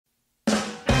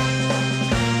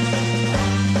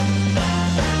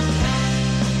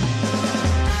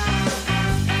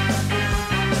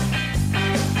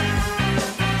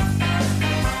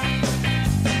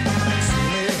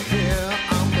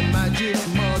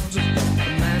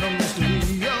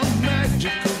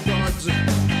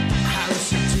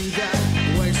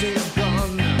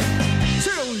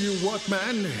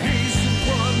and he's the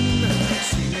one.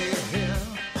 See me here.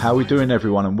 How are we doing,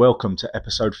 everyone, and welcome to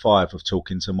episode 5 of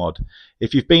Talking to Mod.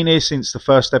 If you've been here since the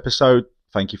first episode,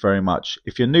 thank you very much.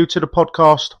 If you're new to the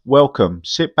podcast, welcome.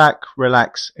 Sit back,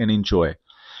 relax and enjoy.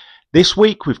 This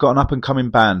week we've got an up and coming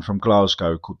band from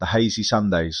Glasgow called the Hazy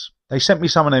Sundays. They sent me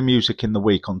some of their music in the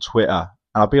week on Twitter,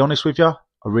 and I'll be honest with you, I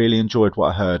really enjoyed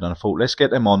what I heard, and I thought let's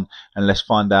get them on and let's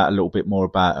find out a little bit more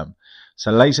about them.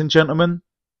 So ladies and gentlemen,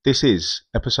 this is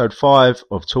episode 5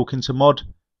 of Talking to Mod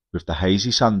with the Hazy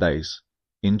Sundays.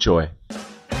 Enjoy.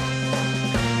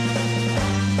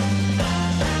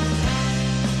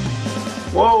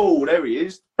 Whoa, there he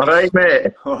is. All right,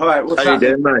 mate. All right, what's How you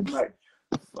doing, man?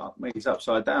 Fuck me, he's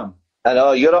upside down. I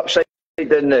know, you're upside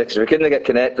down there because we couldn't get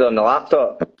connected on the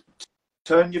laptop.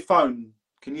 Turn your phone.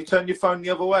 Can you turn your phone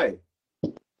the other way?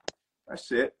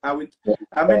 That's it. How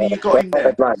many you got in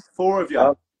there? 4 of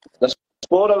you. There's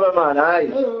 4 of them, man, aye.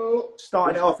 Hello.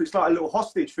 Starting it off, it's like a little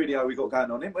hostage video we got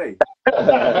going on, isn't we?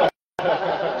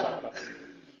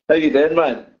 How you doing,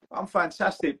 man? I'm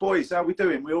fantastic. Boys, how we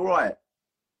doing? We all right?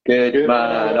 Good,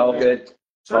 man, all good.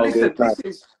 So all listen,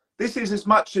 good, this is as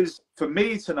much as for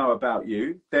me to know about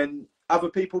you, then other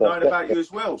people knowing about you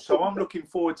as well. So I'm looking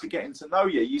forward to getting to know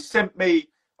you. You sent me,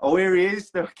 oh, here he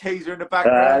is, the keys are in the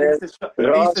background. He's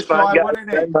the shy one, isn't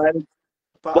he? Man.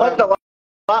 But, What the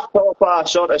laptop I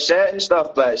sort of set and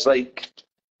stuff, but it's like,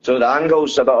 so the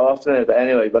angle's a bit off there, but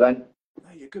anyway, but then.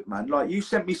 No, you're good, man. Like, you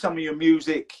sent me some of your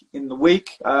music in the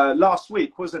week, last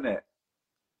week, wasn't it?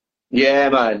 Yeah,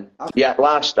 man. Yeah, it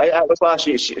was last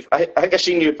week. I think I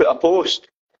seen you put a post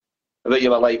about you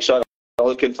were like sort of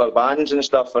looking for bands and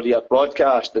stuff for your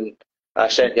broadcast, and I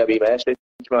sent you a wee message,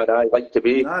 man. I'd like to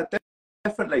be. No,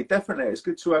 definitely. It's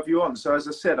good to have you on. So as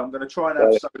I said, I'm going to try and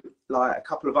have like a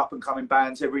couple of up and coming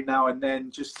bands every now and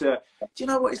then. Just to, do you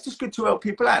know what? It's just good to help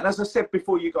people out. And as I said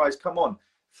before, you guys come on.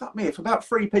 Fuck me, if about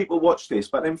 3 people watch this,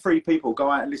 but then 3 people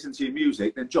go out and listen to your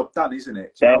music, then job done, isn't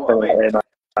it? Do you know what I mean?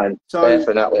 Man. So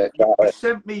Definitely.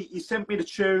 you sent me the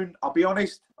tune. I'll be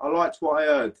honest, I liked what I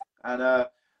heard, and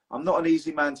I'm not an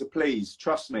easy man to please.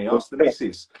 Trust me, ask the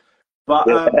missus. But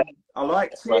I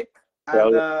liked it.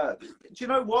 And do you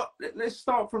know what? Let's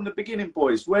start from the beginning,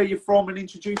 boys. Where are you from, and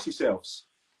introduce yourselves.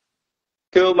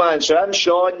 Cool, man. So I'm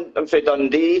Sean. I'm from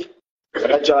Dundee.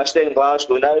 I stay in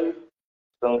Glasgow now.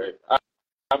 So.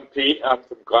 I'm Pete. I'm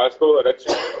from Glasgow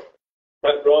originally.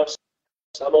 I'm Ross.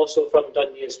 I'm also from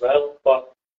Dundee as well,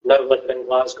 but now living in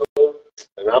Glasgow.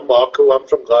 And I'm Marco. I'm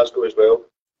from Glasgow as well.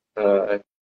 And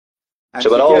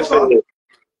So we're all from.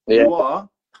 Yeah. You are.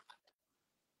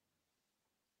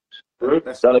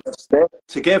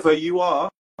 Together, you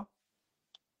are.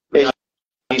 Hazy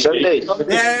Sundays.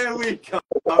 There we go.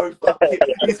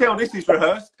 You tell this is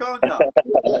rehearsed, can't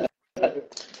you?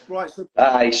 Right. So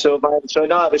Aye, so man, so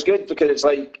no, it was good because it's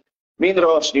like me and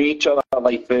Ross knew each other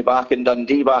like back in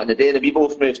Dundee back in the day, and we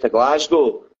both moved to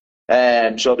Glasgow.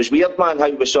 So it was weird, man, how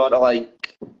we sort of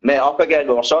like met up again.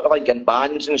 We were sort of like in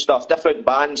bands and stuff, different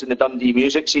bands in the Dundee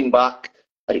music scene back,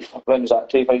 like when was that,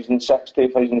 2006,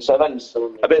 2007,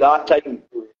 about that time.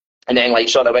 And then like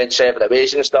sort of went separate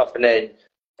ways and stuff, and then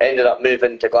ended up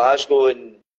moving to Glasgow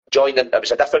and joining. It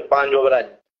was a different band we were in,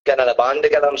 getting in a band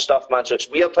together and stuff, man. So it's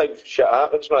weird how shit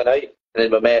happens, man, right? And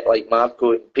then we met like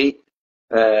Marco and Pete,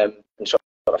 and sort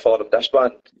of formed this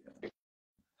band.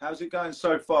 how's it going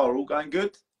so far? All going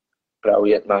good?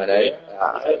 Brilliant, man, eh?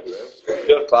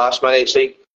 Pure class, man. It's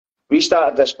like, we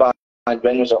started this band,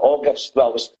 when was it, August? Well,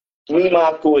 it was me,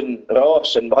 Marco and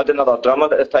Ross, and we had another drummer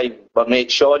at the time, our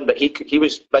mate Sean, but he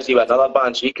was busy with another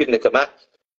band, so he couldn't commit.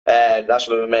 That's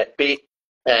when we met Pete,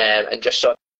 and just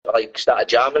sort of like started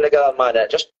jamming together, man.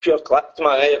 It just pure clicked,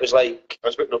 man. Eh? It was like, It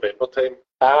was about November time.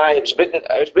 aye, it was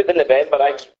about in November.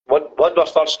 One of our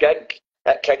first gig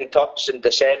at King Tut's in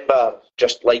December,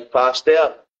 just like past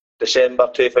there, December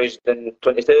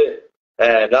 2022.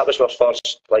 That was our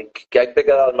first like gig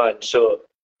together, man. So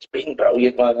it's been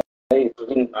brilliant, man. Aye,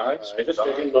 it's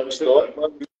been non-stop,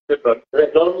 man. Good run.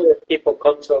 Normally, if people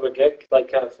come to our gig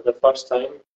like for the first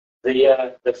time,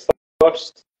 the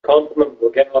first compliment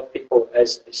we'll get off people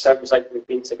is it sounds like we've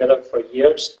been together for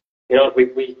years. You know,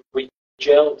 we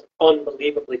gelled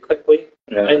unbelievably quickly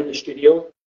in the studio,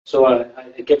 so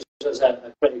it gives us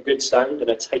a pretty good sound and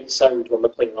a tight sound when we're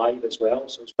playing live as well.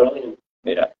 So it's brilliant.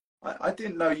 Yeah. I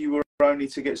didn't know you were only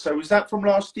together. So was that from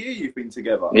last year you've been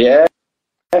together? Yeah.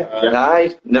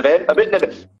 Aye, November.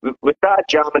 We started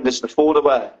jamming this the 4 of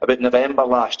it about November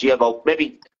last year. Well,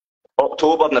 maybe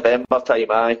October, November time.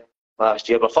 Aye, last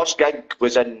year. Our first gig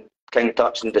was in King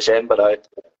Tut's in December. Aye.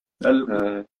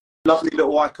 A lovely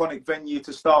little iconic venue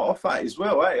to start off at as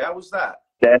well, eh? How was that?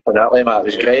 Definitely, man. It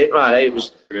was great, man. It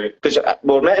was because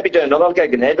we were meant to be doing another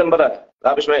gig in Edinburgh.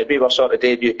 That was meant to be our sort of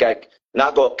debut gig, and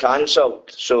that got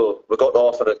cancelled. So we got the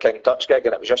offer of the King Tut's gig,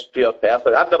 and it was just pure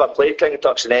perfect. I've never played King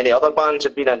Tut's in any other bands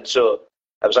I've been in, so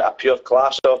it was like a pure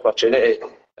class opportunity.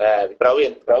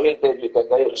 Brilliant debut gig.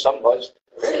 It was something was.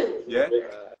 Yeah.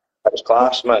 It was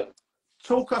class, man.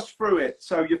 Talk us through it.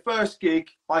 So your first gig,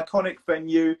 iconic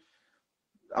venue.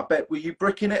 I bet, were you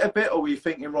bricking it a bit, or were you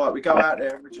thinking, right, we go out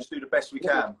there and we just do the best we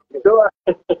can?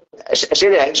 See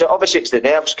the thing, so obviously it's the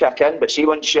nerves kick in, but see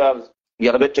once you're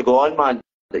about to go on, man,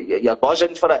 you're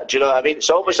buzzing for it. Do you know what I mean? It's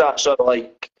always that sort of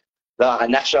like that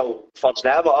initial first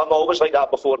nerve. I'm always like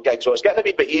that before gigs, so it's getting a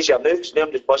wee bit easier now because now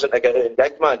I'm just buzzing to get out and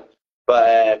gig, man.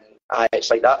 But it's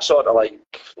like that sort of like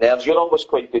nerves. You're always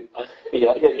quite good.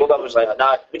 You're always like,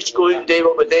 nah, we just go out and do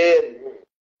what we do.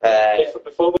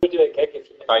 Before we do a gig, if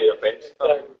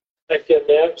your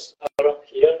nerves are up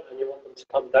here and you want them to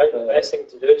come down, the best thing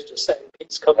to do is just sit in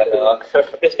Pete's company.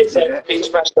 Pete's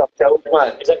Mr. Tilt,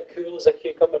 man. Is it cool as a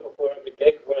cucumber before every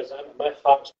gig? Whereas my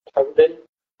heart's pounding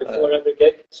before every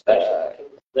gig, especially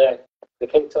the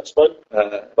King Tut's one.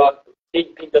 But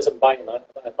Pete doesn't bat an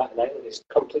eyelid. He's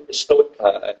completely stoic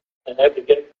in every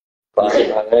gig. I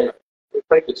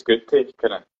think it's good to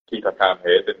kind of keep a calm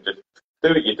head and just do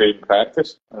what you do in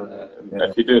practice.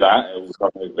 If you do that, it will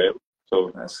come out well.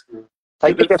 So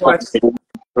I think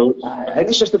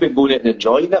it's just about going out and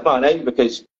enjoying it, man,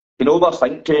 because you know,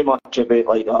 overthink too much about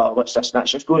like, oh, what's this? Let's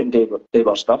just go out and do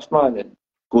our stuff, man, and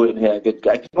go out and have a good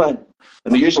gig, man.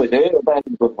 And we usually do it, man,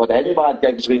 with any bad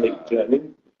gigs, really. Do you know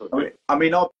what I mean? I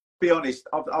mean, I'll be honest.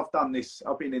 I've done this.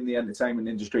 I've been in the entertainment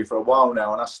industry for a while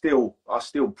now, and I still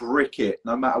brick it.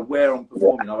 No matter where I'm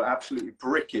performing, I absolutely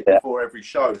brick it before every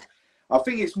show. I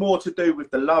think it's more to do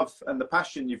with the love and the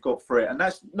passion you've got for it, and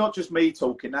that's not just me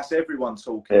talking. That's everyone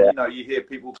talking. You know, you hear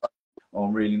people go, "Oh,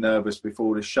 I'm really nervous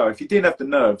before the show." If you didn't have the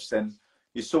nerves, then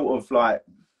you're sort of like,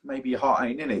 maybe your heart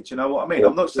ain't in it. Do you know what I mean?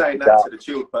 I'm not saying that to the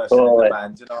chilled person in the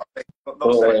band. You know, I'm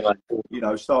not saying, you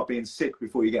know, start being sick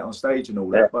before you get on stage and all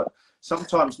that. But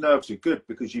sometimes nerves are good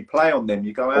because you play on them.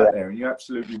 You go out there and you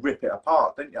absolutely rip it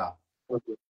apart, don't you?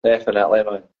 Definitely,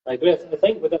 man. I agree. I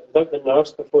think without the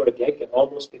nerves before a gig, it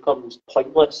almost becomes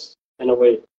pointless in a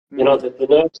way. You know, the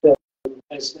nerves,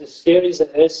 as scary as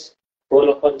it is, going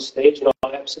up on stage, you know,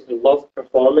 I absolutely love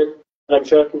performing, and I'm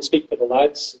sure I can speak for the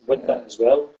lads with that as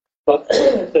well. But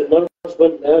if the nerves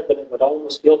weren't there, then it would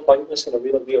almost feel pointless in a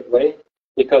really weird way,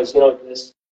 because, you know,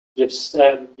 you've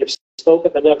still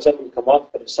got the nerves in when you come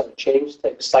off, but it's sort of changed to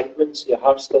excitement, so your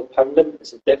heart's still pounding.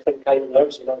 It's a different kind of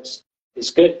nerves, you know, it's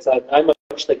good. I'm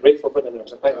actually grateful for the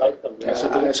nerves. I quite like them.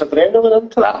 It's adrenaline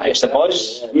into that. It's the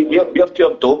buzz. We're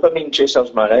pure dopamine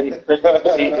chasers, man.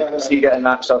 See getting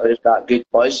that sort of that good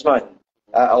buzz, man.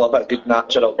 I love a good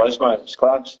natural buzz, man. It's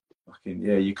class. Fucking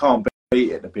yeah, you can't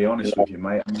beat it, to be honest with you,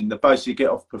 mate. I mean, the buzz you get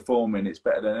off performing, it's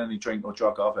better than any drink or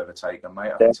drug I've ever taken,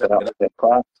 mate. I can tell you that.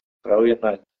 Class. Brilliant,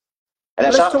 man. And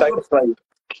it's that thing, like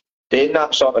doing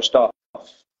that sort of stuff,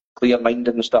 clear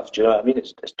minded and stuff. Do you know what I mean?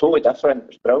 It's totally different.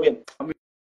 It's brilliant. I mean,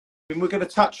 we're going to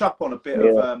touch up on a bit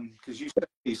of because you sent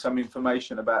me some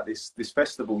information about this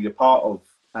festival you're part of,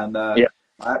 and I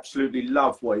absolutely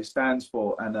love what it stands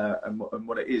for and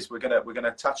what it is. We're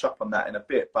gonna touch up on that in a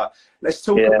bit, but let's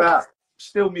talk about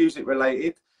still music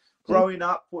related. Growing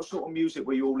up, what sort of music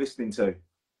were you all listening to?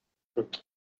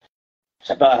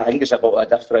 I think it's about a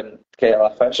different kettle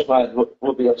of fish, man.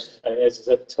 What be yours? It is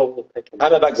a total picking.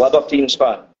 I'm a big Libertines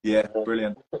fan. Yeah,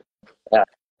 brilliant.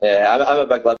 Yeah, I'm a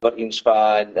big Libertines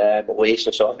fan.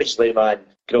 Oasis, obviously, man.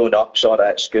 Growing up, sort of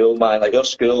at school, man. Like your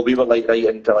school, we were like right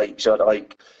into like sort of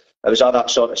like I was on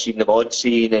that sort of scene, the mod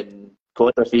scene and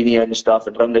Quadrophenia and stuff,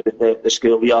 and running the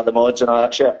school. We are the mods and all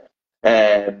that shit.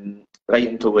 Right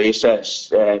into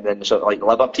Oasis, and then sort of like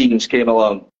Libertines came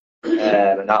along,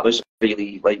 and that was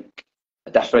really like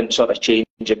a different sort of change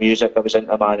of music I was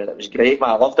into, man, and it was great,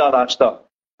 man. I loved all that stuff.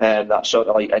 That sort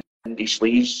of like indie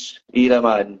sleaze era,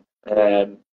 man.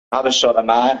 That was sort of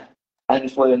my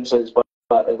influences,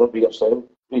 but it would be yourself.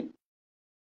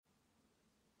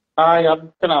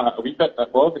 I'm kind of a wee bit,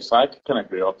 well, obviously I kind of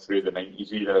grew up through the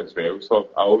 90s era as well, so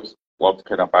I always loved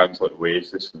kind of bands like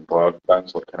Oasis and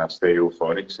bands like kind of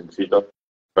Stereophonics and Feeder,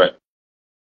 but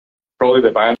probably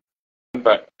the band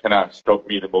that kind of struck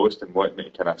me the most and wanted me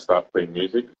to kind of start playing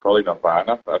music, probably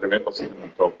Nirvana. I remember seeing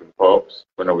them talking pops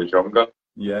when I was younger.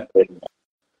 Yeah.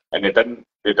 And they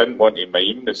didn't want to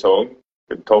mime the song.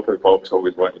 The Top of the Pops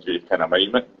always wanted you to kind of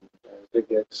mime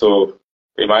it. So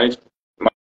they managed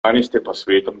to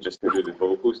persuade them just to do the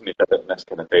vocals, and they did it in this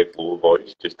kind of dead low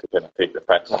voice just to kind of take the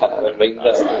piss. I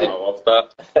love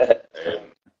that.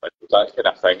 That kind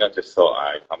of thing. I just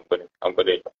thought, I'm going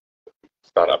to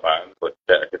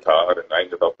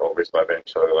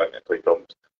eventually I learned to play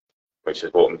drums, which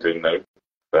is what I'm doing now.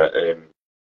 But it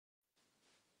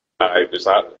was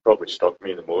that that probably struck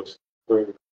me the most. I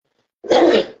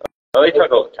like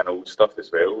kind of old stuff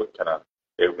as well, like kind of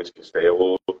Elvis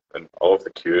Costello and all of the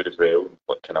Cure as well,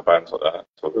 like kind of bands like that.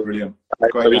 So, Brilliant. I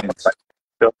Great names.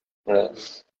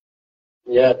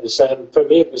 Yeah, it was, for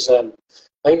me, it was, I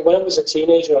think when I was a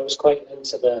teenager, I was quite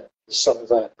into the sort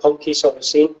of punky sort of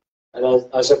scene. And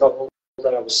as I got older,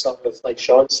 I was sort of, like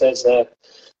Sean says, the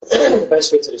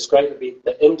best way to describe it would be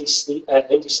the indie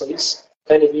sleaze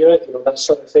kind of era, that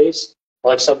sort of phase.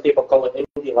 Like some people call it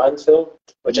indie landfill,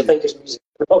 which I think is music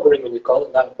recovery when you call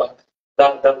it that, but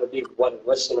that would be what it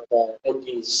was, the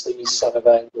indie sleaze sort of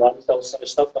landfill sort of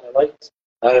stuff that I liked.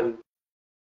 I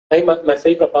think my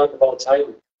favourite band of all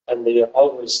time, and they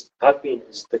always have been,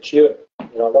 is The Cure. I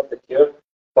love The Cure.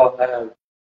 But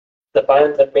the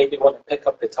band that made me want to pick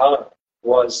up guitar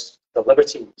was The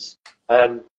Libertines.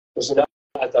 Because I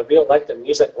really liked the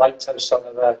music, liked how sort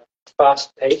of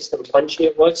fast-paced and punchy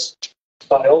it was.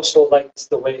 But I also liked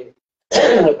the way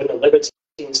when the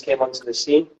Libertines came onto the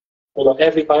scene,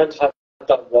 every band had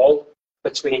that wall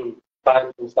between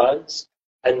band and fans,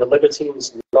 and the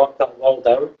Libertines knocked that wall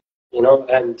down,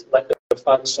 and let the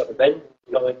fans sort of in,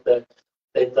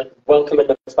 they welcoming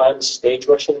the fans, stage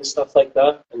rushing and stuff like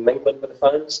that, and mingling with the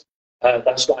fans.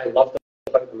 That's what I loved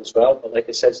about them as well. But like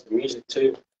I said, the music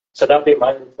too. So that'd be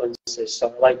my influences.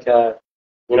 So like, stuff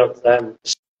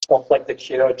like The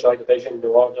Cure, Joy Division,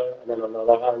 New Order, and then on the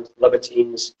other hand,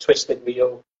 Libertines, Twisted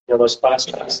Wheel, those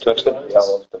fast-paced bands. Twisted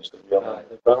Wheel.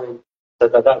 They're brilliant.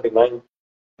 That'd be mine.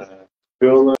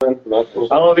 Cool, man.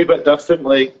 I'm a wee bit different,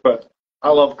 but I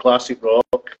love classic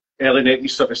rock, early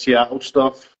 90s sort of Seattle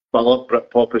stuff, but I love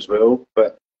Britpop as well.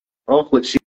 But I love like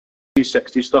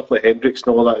C60 stuff like Hendrix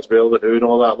and all that as well, The Who and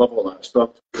all that. I love all that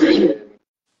stuff.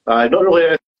 Not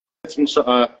really anything sort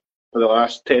of for the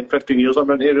last 10, 15 years I'm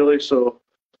into really, so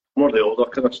more the older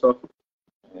kind of stuff.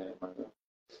 Yeah, man.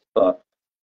 But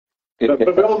we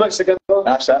all mix together.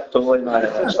 that's it, totally, man.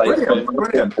 It's like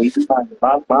Brilliant.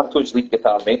 Marco's lead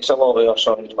guitar makes a lot of our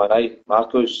songs, man.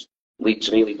 Marco's lead's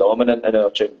really dominant in our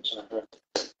tunes.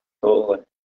 Totally.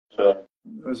 So,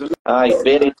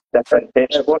 very different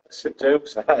taste.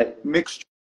 Mixture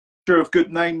of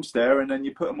good names there, and then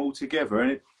you put them all together, and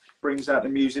it brings out the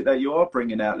music that you are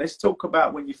bringing out. Let's talk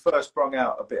about when you first brought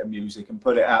out a bit of music and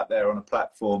put it out there on a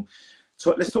platform.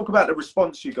 So let's talk about the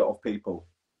response you got off people.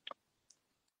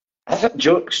 I think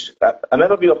jokes. I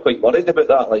remember we were quite worried about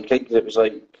that. Like, it was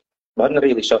like, I hadn't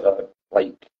really sort of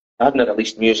like, I hadn't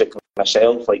released music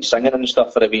myself, like singing and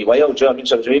stuff for a wee while. Do you know what I mean?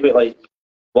 So I was a wee bit like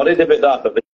worried about that.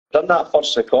 But we done that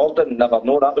first recording, never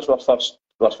know that was our first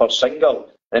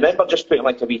single. I remember just putting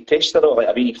like a wee taster of like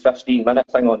a wee 15-minute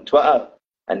thing on Twitter,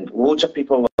 and loads of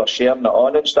people were sharing it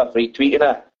on and stuff, retweeting it.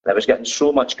 And I was getting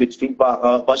so much good feedback.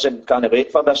 Oh, buzzing, can't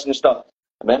wait for this and stuff.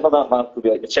 I remember that Mark would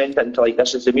be like, we sent it into like,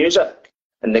 this is the music.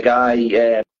 And the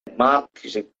guy, Mark,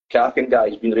 he's a cracking guy,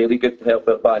 he's been really good to help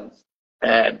our band.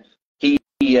 He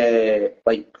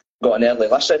like got an early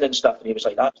listen and stuff, and he was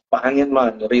like, that's banging,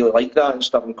 man, I really like that and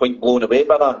stuff. I'm quite blown away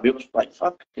by that. And we were like,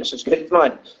 fuck, this is good,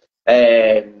 man.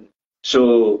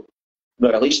 So we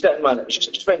released it, man, it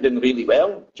just went doing really well.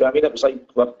 Do you know what I mean? It was like,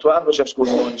 Twitter was just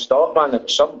going non-stop, man. It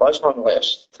was some buzz, man. Like,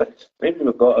 maybe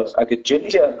we've got a good tune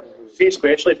here.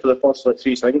 Especially for the first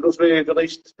 3 singles we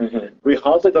released, we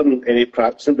hardly done any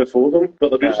practicing before them.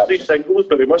 But there was 3 singles,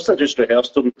 but we must have just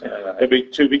rehearsed them maybe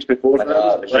 2 weeks before and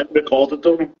recorded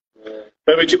them.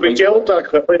 But we gelled that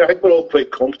quickly. I think we're all quite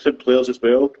competent players as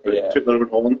well. We took their own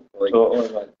on.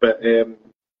 But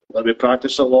we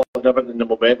practiced a lot and everything, and the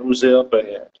momentum was there.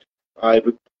 But how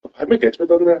many gigs we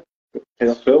done there? 10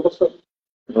 or 12 or something?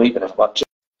 Not even as much.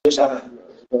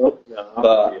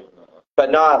 But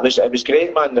no, it was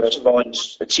great, man, the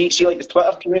response. But see like the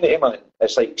Twitter community, man,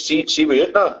 it's like, see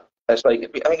without that, it's like, I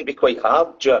think it'd be quite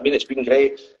hard, do you know what I mean? It's been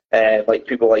great. Like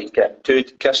people like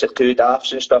Kiss at Two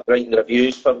Daffs and stuff writing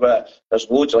reviews for there's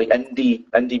loads of like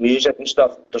indie music and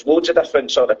stuff. There's loads of different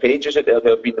sort of pages out there that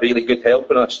have been really good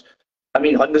helping us. I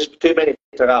mean, hundreds, too many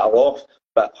to rattle off,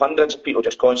 but hundreds of people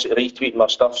just constantly retweeting our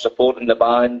stuff, supporting the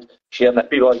band, sharing it.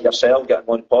 People like yourself getting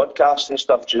on podcasts and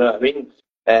stuff, do you know what I mean?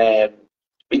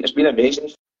 It's been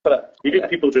amazing for it. Even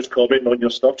people just commenting on your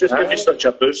stuff just give you such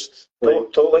a boost.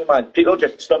 Totally, man. People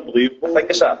just, it's unbelievable. I think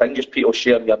it's that thing, just people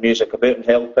sharing your music about and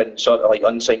helping sort of like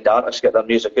unsigned artists get their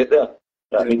music out there.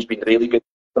 That means it's been really good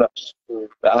for us.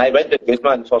 But I went to good,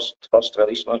 man, first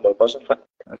release, man, we're buzzing. I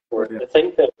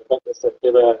think that they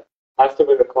were, after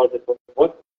we recorded,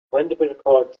 when did we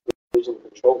record Losing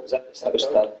Control? what was that? That was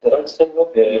third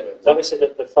single? Yeah. That was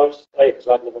the first, because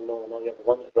I've never known all the other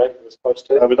one that right, it was first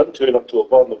two. We done 2 in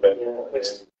October, November. Yeah,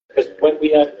 because when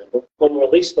we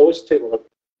released those two, we were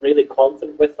really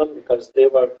confident with them because they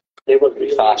were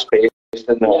really fast paced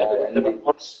and they were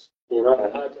us. You know,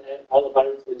 they had all of our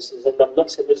influences, and I'm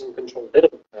not saying losing control did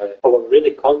them, but we're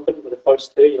really confident with the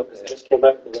first two. You know, because they just came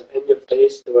out, they were in your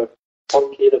face, they were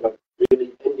funky, they were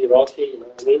really indie rocky. You know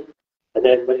what I mean? And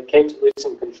then when it came to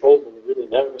losing control, we were really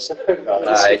nervous about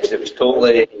it. It was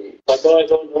totally Like, I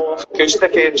don't know.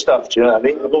 acoustic and stuff. Do you know what I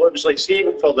mean? Well, it was like, see,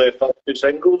 even for the first 2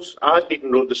 singles, I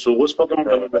even wrote the solos for them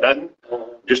when we were in,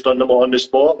 just done them on the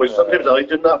spot. Which sometimes I like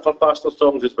doing that for faster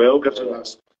songs as well, gives it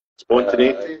that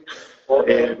spontaneity. Well,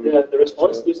 the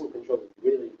response to losing control was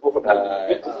really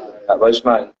overwhelming. That was,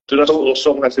 man. Doing a solo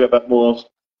song that's a bit more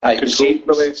See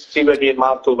when me and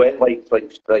Marco went like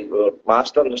we were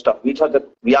mastering and stuff, we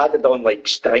added on like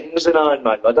strings and all,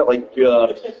 man. We had it like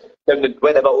pure, went a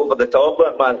bit over the top with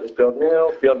it, man. It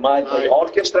was pure mad like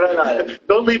orchestra and that.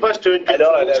 Don't leave us doing I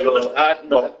know,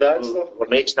 we're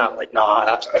mates now, like, nah,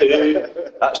 that's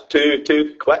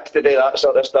too quick to do that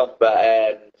sort of stuff.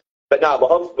 But nah,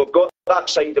 we've got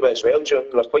that side of it as well, Jim.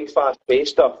 We're quite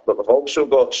fast-paced stuff, but we've also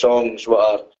got songs that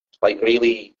are like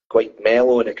really quite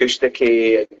mellow and acoustic-y,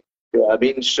 you know what I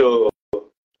mean? So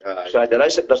there's a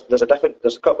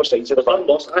couple of sides of the band.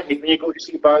 I hate when you go to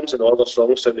see bands and all their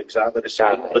songs sound exactly the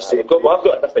same. I've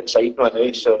got a different side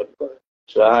now, so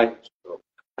aye.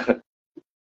 And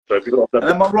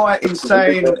am I right in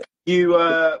saying you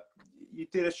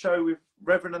did a show with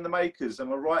Reverend and the Makers?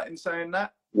 Am I right in saying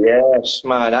that? Yes,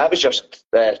 man. That was just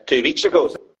 2 weeks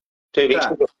ago. 2 weeks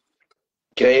ago.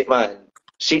 Great, man.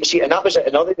 See, and that was it.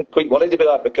 And I was quite worried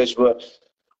about that because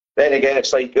then again,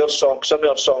 it's like some of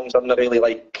our songs are not really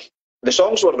like, the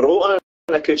songs were wrote on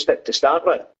an acoustic to start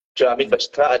with. Do you know what I mean? But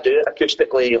to try to do it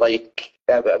acoustically, like,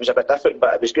 it was a bit different,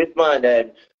 but it was good, man.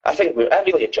 I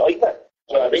really enjoyed it. Do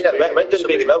you know what I mean? It went down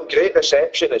really well. Great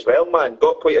reception as well, man.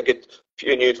 Got quite a good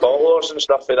few new followers and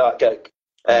stuff for that gig.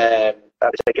 It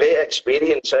was a great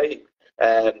experience,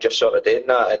 just sort of doing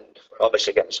that, and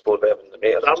obviously getting support with the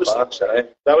mate.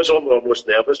 That was what we were most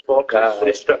nervous for, because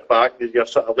you strip back, you're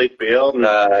sort of laid bare, and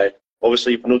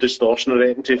obviously you've no distortion or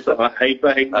anything to sort of hide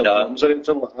behind the drums or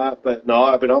anything like that. But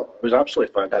no, it was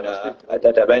absolutely fantastic.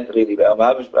 It went really well.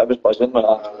 I was buzzing with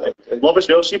that. Love as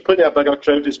well, see plenty of bigger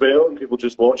crowd as well, and people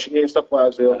just watching you and stuff like that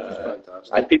as well. It was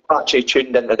fantastic. And people actually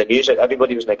tuned into the music.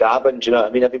 Everybody was in the cabin, do you know what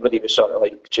I mean? Everybody was sort of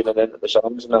like tuning into the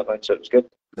songs and that, man, so it was good.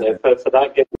 Yeah, for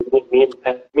that gig, me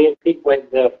and Pete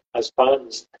went there as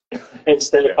fans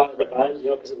instead of part of the band, you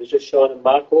know, because it was just Sean and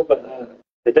Marco, but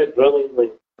they did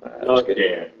brilliantly.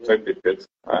 It sounded good.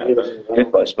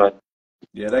 Good buzz, man.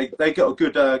 Yeah, they got a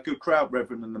good crowd,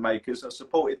 Reverend and the Makers. I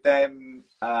supported them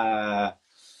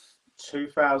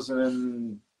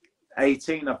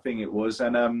 2018, I think it was.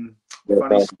 And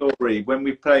funny story, when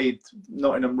we played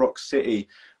Nottingham Rock City,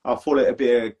 I thought it'd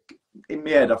be in my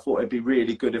head, I thought it'd be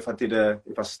really good if I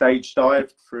stage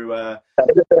dived through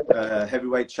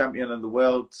heavyweight champion of the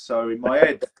world. So in my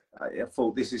head, I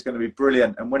thought this is going to be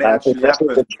brilliant. And when it actually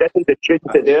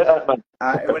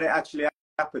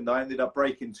happened, I ended up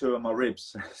breaking 2 of my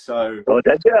ribs. So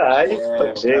did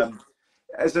you?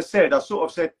 As I said, I sort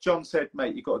of said, John said,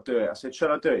 mate, you got to do it. I said,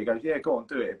 shall I do it? He goes, yeah, go on,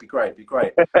 do it. It'd be great,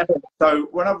 So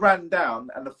when I ran down,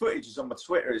 and the footage is on my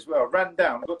Twitter as well, I ran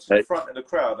down, I got to the front of the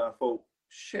crowd, and I thought,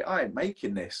 shit, I ain't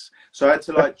making this. So I had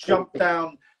to like jump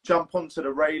onto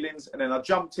the railings, and then I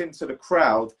jumped into the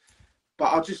crowd.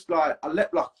 But I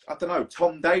leapt like, I don't know,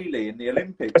 Tom Daley in the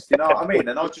Olympics, you know what I mean?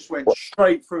 And I just went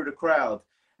straight through the crowd.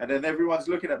 And then everyone's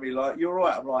looking at me like, you're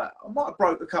right. I'm like, I might have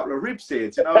broke a couple of ribs here,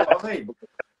 do you know what I mean?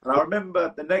 And I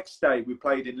remember the next day we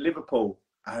played in Liverpool,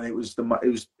 and it was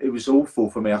awful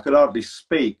for me. I could hardly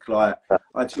speak. Like,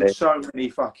 I took so many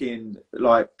fucking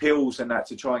like pills and that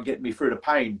to try and get me through the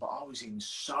pain, but I was in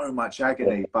so much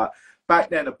agony. But back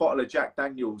then, a bottle of Jack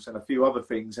Daniels and a few other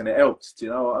things, and it helped. Do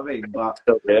you know what I mean? But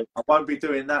I won't be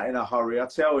doing that in a hurry. I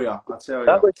tell you. So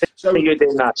you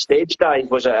doing that stage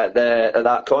dive? Was it at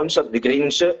that concert, the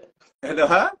green suit?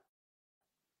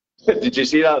 Did you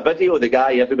see that video? The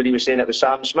guy, everybody was saying it was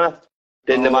Sam Smith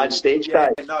doing the mad stage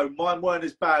dive. No, mine weren't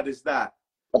as bad as that.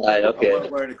 Okay. I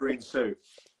wasn't wearing a green suit.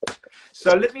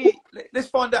 So let's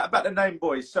find out about the name,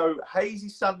 boys. So Hazy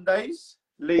Sundays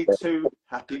lead to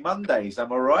Happy Mondays.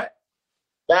 Am I right?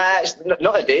 Nah, it's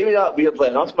not a day with that, weirdly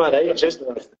enough, man. It's just,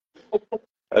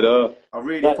 I know. I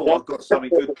really thought I got something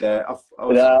good there. I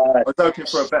was hoping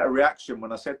for a better reaction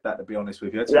when I said that, to be honest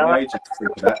with you. It's my agent to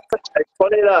think of that. It's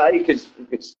funny that, because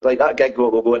it's like that gig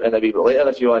we'll go into a wee bit later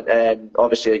if you want.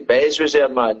 Obviously, like Bez was there,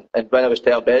 man. And when I was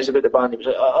telling Bez about the band, he was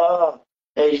like,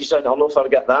 Hazy Sunday, I'll not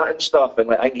forget that and stuff. And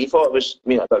like, I think he thought it was, I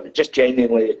mean, just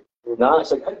genuinely, nah,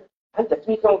 it's like, how did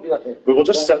we come up with that? We were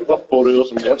just sitting for 4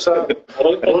 hours and WhatsApp.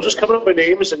 And they were just coming up with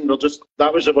names, and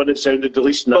that was the one that sounded the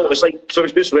least. Well, it was like, so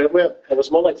we just went with it. It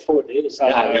was more like 4 days.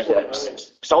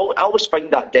 So I always find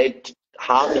that dead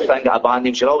hard to think of a band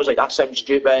names. You're always like, that sounds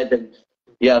stupid, and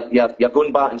you're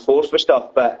going back and forth with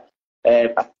stuff. But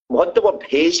what the word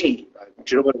Hazy?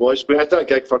 Do you know what it was? We had that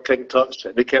gig for King Tut's,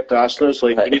 and they kept asking us,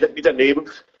 like, we need a name.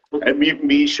 And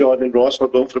me, Sean and Ross were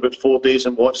going for about 4 days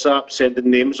on WhatsApp, sending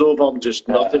names over, and just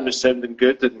nothing was sounding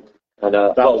good. And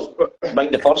the first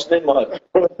name the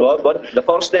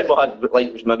first name I had,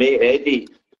 like, was my mate Eddie.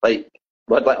 Like,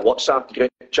 we had like a WhatsApp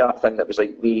group chat thing that was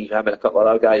like me, him, and a couple of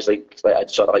other guys, like I'd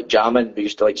sort of like jamming. We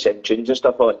used to like send tunes and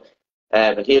stuff on.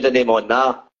 And he had a name on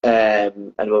that,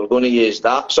 and we were going to use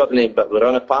that sort of name, but we were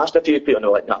running past a few people, and they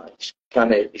were like, "No, he's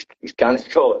can't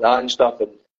call it that and stuff."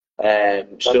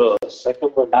 And so it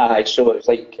was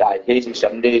like Hazy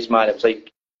Sundays, man. It was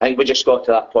like, I think we just got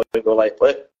to that point where we were like,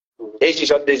 look, Hazy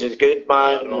Sundays is good,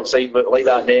 man. It's like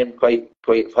that name, quite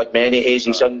had many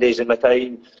Hazy Sundays in my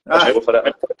time. Let's go for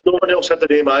it. No one else had the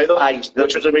name either,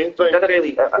 which was the main thing.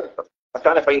 I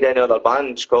can't find any other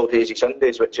bands called Hazy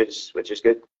Sundays, which is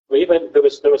good. We went. There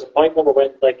was a point when we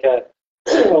went like, at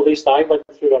least I went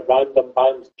through a random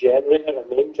band generator,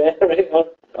 a name generator,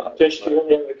 just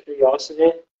purely out of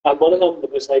curiosity. And one of them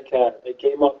was like, it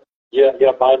came up.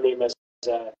 Your band name is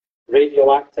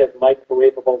Radioactive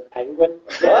Microwavable Penguin,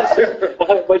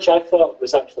 which I thought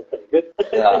was actually pretty good.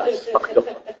 Yeah.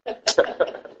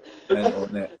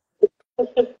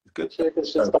 Good.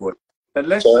 So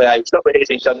Unless it's not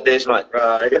Hazy Sundays, man.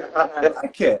 I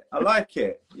like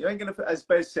it. You ain't gonna, as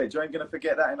Bez said, you ain't gonna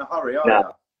forget that in a hurry, are you?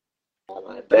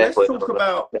 Let's talk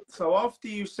about, so after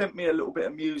you sent me a little bit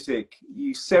of music,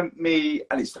 you sent me,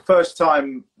 and it's the first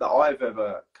time that I've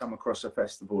ever come across a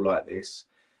festival like this,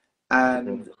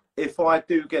 and if I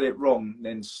do get it wrong,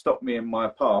 then stop me in my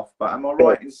path, but am I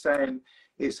right in saying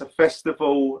it's a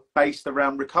festival based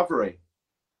around recovery?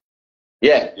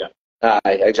 Yeah.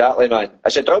 Exactly, man.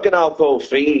 It's a drug and alcohol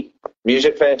free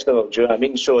music festival, do you know what I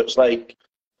mean? So it's like,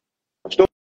 it's not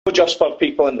just for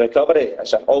people in recovery,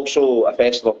 it's also a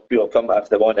festival people come if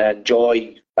they want to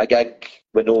enjoy a gig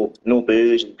with no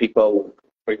booze, and people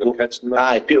bring their kids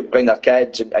people bring their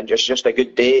kids, and just a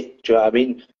good day, do you know what I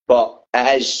mean? But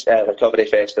it is a recovery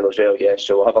festival as well, yeah,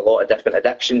 so we'll have a lot of different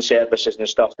addiction services and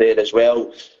stuff there as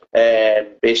well,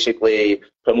 basically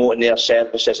promoting their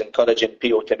services, encouraging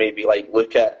people to maybe like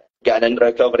look at getting into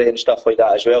recovery and stuff like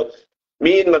that as well.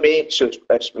 Me and my mate, so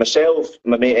it's myself,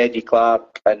 my mate Eddie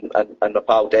Clark, and my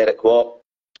pal Derek Watt.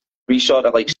 We sort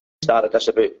of like started this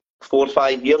about 4 or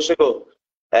 5 years ago.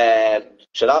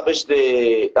 So that was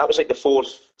like the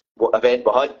fourth event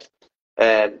we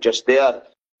had just there.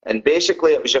 And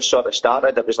basically it was just sort of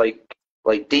started. It was like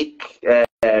Deke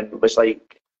was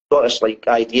like got this like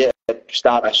idea to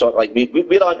start a sort of like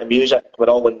we're into music. We're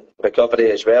all in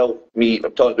recovery as well. I'm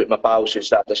talking about my pals who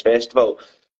started this festival.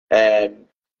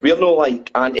 We're no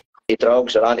like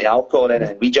anti-drugs or anti-alcohol or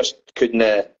anything. We just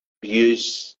couldn't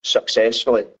use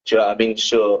successfully. Do you know what I mean?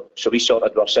 So we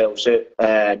sorted ourselves out.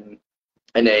 And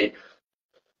then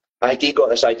I got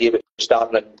this idea about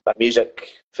starting a music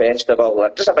festival,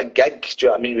 like just a big gig. Do you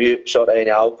know what I mean? We sort of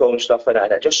any alcohol and stuff in it,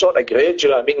 and it just sort of grew. Do you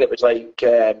know what I mean? It was like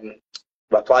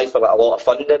we applied for like a lot of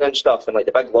funding and stuff, and like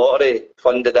the big lottery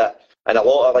funded it, and a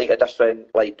lot of like different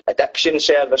like addiction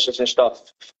services and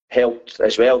stuff helped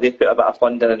as well. They put a bit of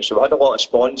funding in, so we had a lot of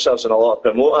sponsors and a lot of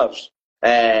promoters.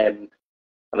 And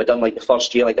we done like the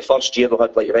first year we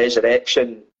had like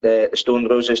Resurrection, the Stone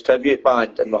Roses tribute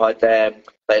band, and we had like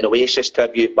an Oasis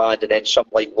tribute band, and then some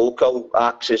like local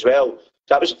acts as well.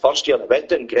 So that was the first year. It went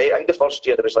doing great. I think the first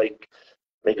year there was like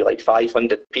maybe like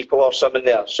 500 people or something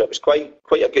there, so it was quite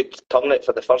a good turnout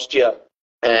for the first year.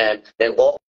 And then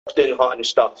lockdown hit and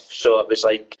stuff, so it was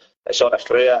like I sort of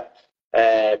threw it.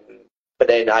 But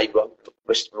then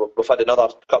we've had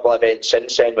another couple of events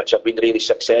since then, which have been really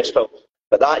successful.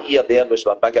 But that year there was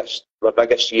our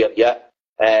biggest year yet.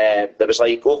 There was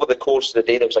like, over the course of the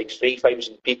day, there was like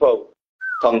 3,000 people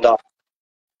turned up.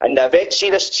 And the event, see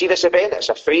this event, it's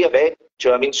a free event, do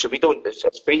you know what I mean? So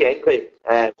it's free entry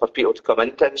for people to come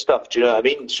into and stuff, do you know what I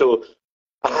mean? So,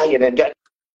 and then getting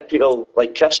people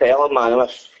like Chris Ellen, man, I'm a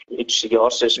huge Sea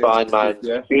Horses fan, man,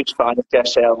 huge fan of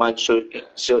Chris Ellen, man. So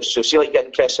see like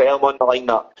getting Chris Ellen on the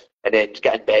lineup, and then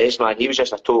getting Bez, man, he was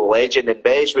just a total legend. And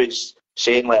Bez was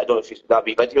saying, like, I don't know if that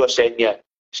wee video I sent you,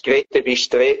 it's great to be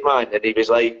straight, man. And he was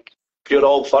like, if you're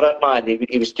all for it, man,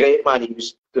 he was great, man. He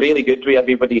was really good with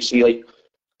everybody. See, like,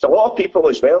 a lot of people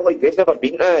as well, like, they've never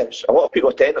been to it. A lot of people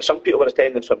attend, some people were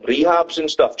attending some rehabs and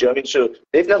stuff, do you know what I mean? So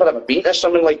they've never ever been to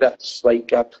something like this,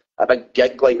 like a big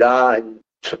gig like that, and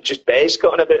just Bez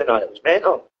cutting about and that. It was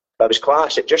mental. But it was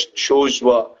class. It just shows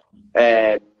what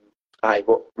you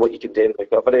can do in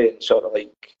recovery, and sort of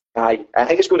like, I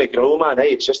think it's going to grow, man.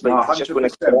 It's just like, No, it's just going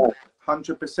to grow.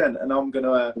 100%. And I'm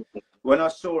gonna, when I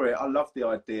saw it, I loved the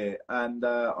idea, and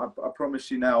I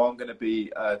promise you now, I'm gonna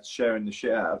be sharing the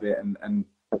shit out of it and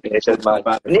Amazing, man.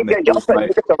 about it You from need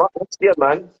the to come up next year,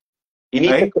 man.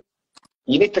 You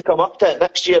need to come up to it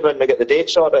next year when we get the date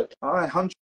sorted. Aye,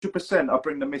 100%. I'll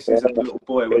bring the missus and the little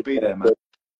boy. We'll be there, man.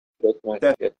 Good, man.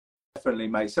 Definitely,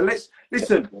 mate. So let's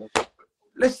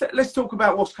talk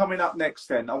about what's coming up next.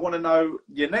 Then I want to know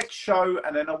your next show,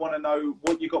 and then I want to know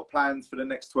what you got planned for the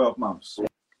next 12 months.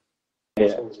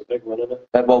 Yeah, a big one, isn't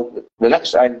it? Well, the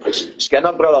next thing is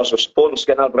Skinner Brothers. We're supporting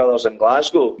Skinner Brothers in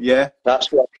Glasgow. Yeah, that's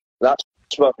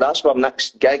our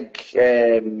next gig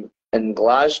in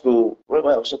Glasgow. What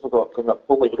else have we got coming up?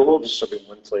 Holy Coves.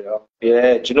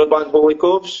 Yeah, do you know the band Holy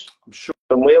Coves? I'm sure.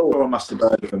 From Wales. I must have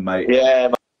heard of them, mate.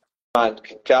 Yeah, man,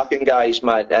 cracking guys,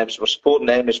 man. So we're supporting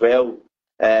them as well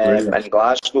in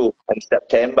Glasgow in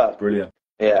September. Brilliant.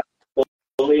 Yeah.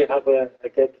 Will you have a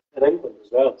gig in England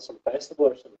as well? Some festival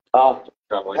or something?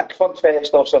 Pickford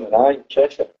Fest or something, aye.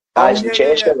 Cheshire. Aye, it's in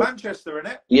Chester. Yeah, Manchester,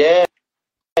 innit? Yeah.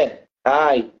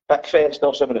 Aye, Pickfest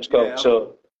or something it's called. Yeah,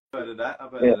 so I've heard of that.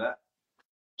 I've heard of that.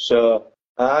 So,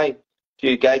 aye,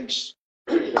 few gigs,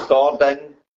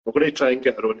 recording. We're going to try and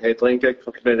get our own headline gig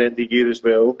for the end of the year as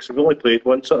well, because we've only played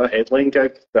one sort of headline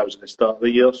gig. That was at the start of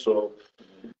the year, so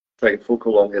try and folk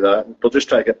along to that. We'll just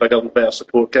try to get bigger and better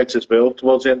support gigs as well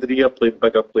towards the end of the year, playing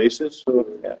bigger places. So,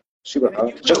 yeah, see what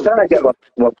happens. Just trying to get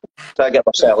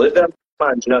myself out there,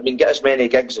 man. Do you know what I mean? Get as many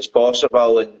gigs as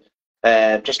possible,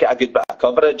 and just get a good bit of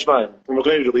coverage, man. And we're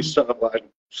going to release sort of like an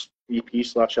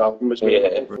EP/album as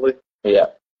well, hopefully. Yeah.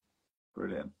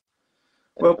 Brilliant.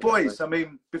 Well, boys, I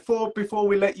mean, before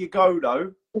we let you go,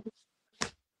 though,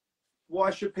 why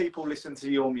should people listen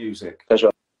to your music? Because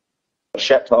we're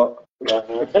shit talk. Yeah?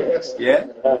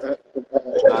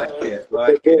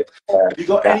 Like it. Have you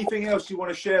got anything else you want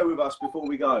to share with us before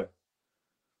we go?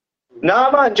 Nah,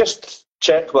 man, just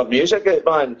check our music out,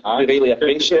 man. I really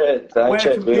appreciate it. Where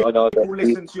can people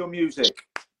listen to your music?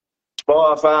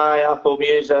 Spotify, Apple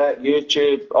Music,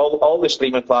 YouTube, all the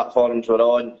streaming platforms we're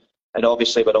on. And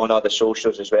obviously we're on all the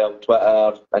socials as well,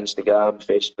 Twitter, Instagram,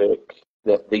 Facebook,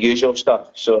 the usual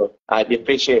stuff. So I'd be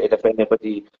appreciated if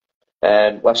anybody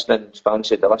listening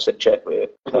fancied to listen, check with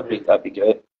it. That'd be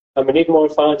great. And we need more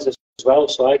fans as well,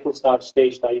 so I can start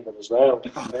stage diving as well.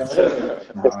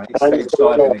 Stage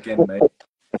diving again, mate.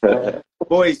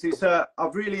 Boys,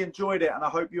 I've really enjoyed it, and I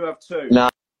hope you have too.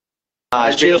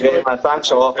 It's been great, man.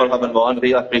 Thanks a lot for having me on.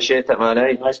 Really appreciate it, man.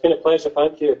 It's been a pleasure,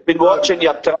 thank you. Been watching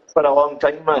your trip for a long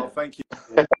time, man. Oh, thank you.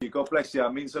 God bless you.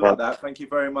 It means a lot, that. Thank you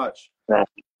very much. Yeah.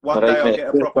 One day I'll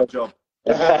get a proper job.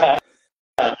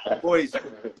 Boys,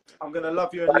 I'm going to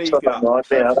love you and leave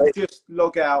you. Just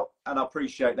log out, and I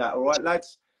appreciate that. All right,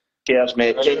 lads? Cheers,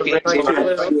 mate. Thank you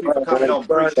for coming on.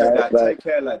 Appreciate that. Take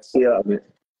care, lads. Yeah, mate.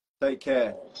 Take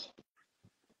care.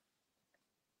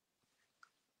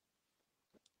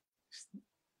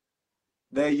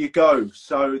 There you go.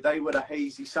 So they were the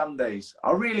Hazy Sundays.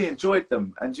 I really enjoyed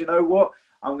them. And you know what?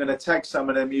 I'm going to tag some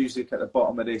of their music at the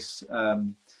bottom of this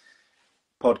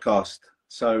podcast.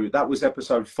 So that was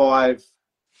episode 5.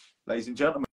 Ladies and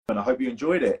gentlemen, I hope you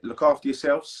enjoyed it. Look after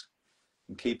yourselves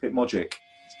and keep it magic.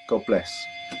 God bless.